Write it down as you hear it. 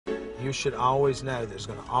you should always know there's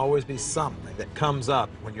going to always be something that comes up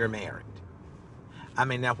when you're married. I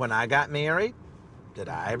mean, now, when I got married, did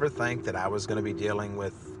I ever think that I was going to be dealing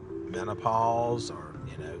with menopause or,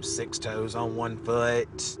 6 toes on 1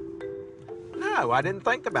 foot? No, I didn't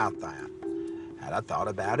think about that. Had I thought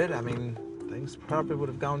about it, I mean, things probably would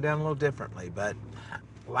have gone down a little differently, but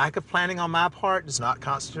lack of planning on my part does not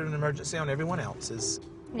constitute an emergency on everyone else's.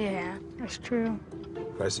 Yeah, that's true.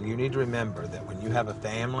 Grayson, you need to remember that when you have a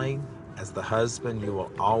family, as the husband, you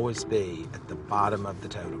will always be at the bottom of the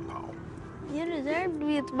totem pole. You deserve to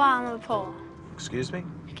be at the bottom of the pole. Excuse me?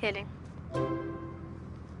 Kidding.